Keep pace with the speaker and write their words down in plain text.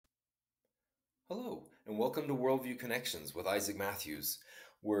Hello, and welcome to Worldview Connections with Isaac Matthews.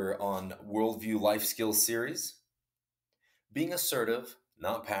 We're on Worldview Life Skills series. Being assertive,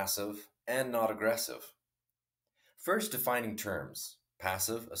 not passive, and not aggressive. First, defining terms: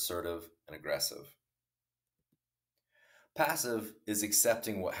 passive, assertive, and aggressive. Passive is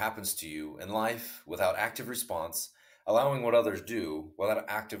accepting what happens to you in life without active response, allowing what others do without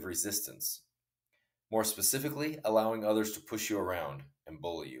active resistance. More specifically, allowing others to push you around and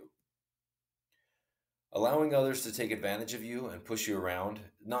bully you. Allowing others to take advantage of you and push you around,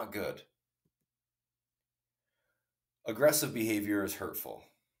 not good. Aggressive behavior is hurtful.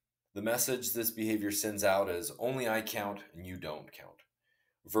 The message this behavior sends out is only I count and you don't count.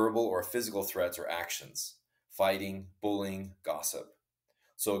 Verbal or physical threats or actions, fighting, bullying, gossip.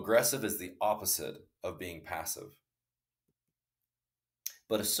 So aggressive is the opposite of being passive.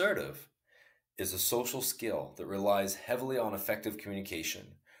 But assertive is a social skill that relies heavily on effective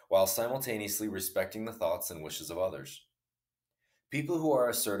communication while simultaneously respecting the thoughts and wishes of others. People who are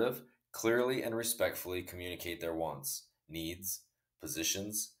assertive clearly and respectfully communicate their wants, needs,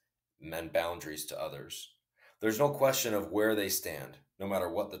 positions, and boundaries to others. There's no question of where they stand, no matter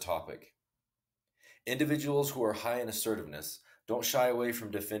what the topic. Individuals who are high in assertiveness don't shy away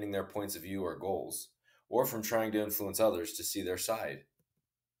from defending their points of view or goals, or from trying to influence others to see their side.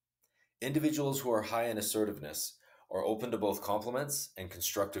 Individuals who are high in assertiveness are open to both compliments and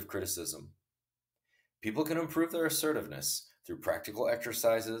constructive criticism. People can improve their assertiveness through practical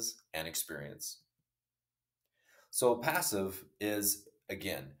exercises and experience. So, passive is,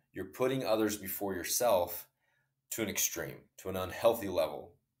 again, you're putting others before yourself to an extreme, to an unhealthy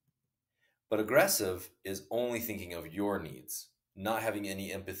level. But aggressive is only thinking of your needs, not having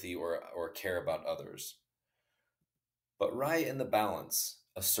any empathy or care about others. But right in the balance,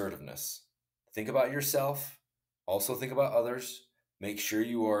 assertiveness. Think about yourself, also think about others. Make sure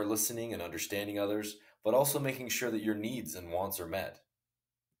you are listening and understanding others, but also making sure that your needs and wants are met.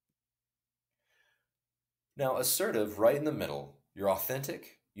 Now, assertive, right in the middle, you're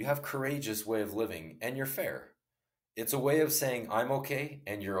authentic, you have courageous way of living, and you're fair. It's a way of saying I'm okay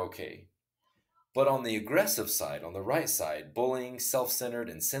and you're okay. But on the aggressive side, on the right side, bullying, self-centered,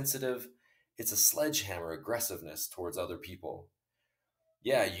 and sensitive, it's a sledgehammer aggressiveness towards other people.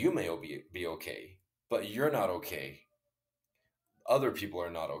 Yeah, you may be okay, but you're not okay. Other people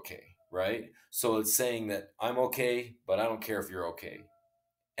are not okay, right? So it's saying that I'm okay, but I don't care if you're okay.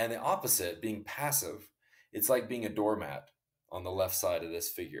 And the opposite, being passive, it's like being a doormat on the left side of this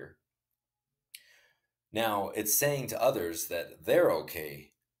figure. Now, it's saying to others that they're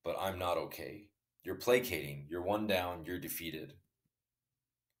okay, but I'm not okay. You're placating, you're one down, you're defeated.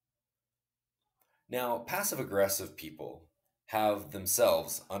 Now, passive aggressive people have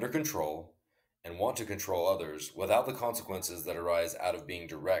themselves under control and want to control others without the consequences that arise out of being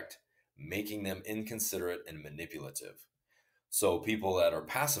direct, making them inconsiderate and manipulative. So, people that are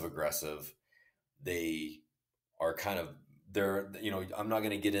passive aggressive, they are kind of I'm not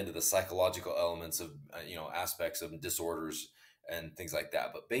going to get into the psychological elements of aspects of disorders and things like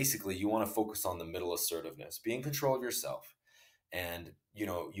that, but basically you want to focus on the middle assertiveness, be in control of yourself, and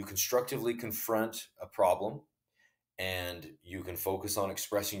you constructively confront a problem, and you can focus on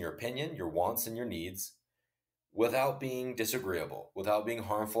expressing your opinion, your wants, and your needs without being disagreeable, without being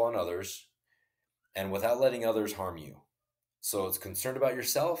harmful on others, and without letting others harm you. So it's concerned about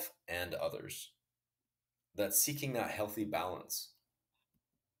yourself and others. That's seeking that healthy balance.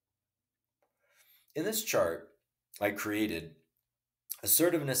 In this chart I created,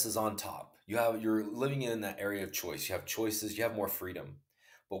 assertiveness is on top. You're living in that area of choice. You have choices, you have more freedom.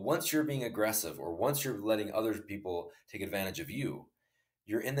 But once you're being aggressive, or once you're letting other people take advantage of you,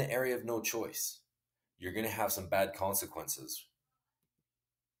 you're in the area of no choice. You're going to have some bad consequences.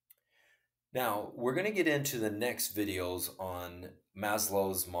 Now, we're going to get into the next videos on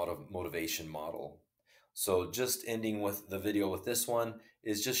Maslow's motivation model. So just ending with the video with this one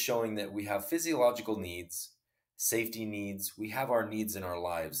is just showing that we have physiological needs, safety needs, we have our needs in our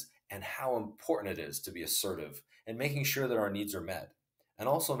lives, and how important it is to be assertive and making sure that our needs are met, and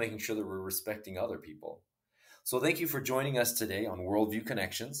also making sure that we're respecting other people. So thank you for joining us today on Worldview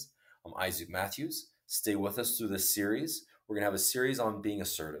Connections. I'm Isaac Matthews. Stay with us through this series. We're going to have a series on being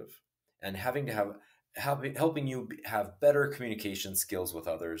assertive and helping you have better communication skills with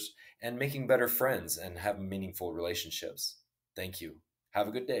others and making better friends and have meaningful relationships. Thank you. Have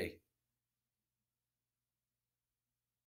a good day.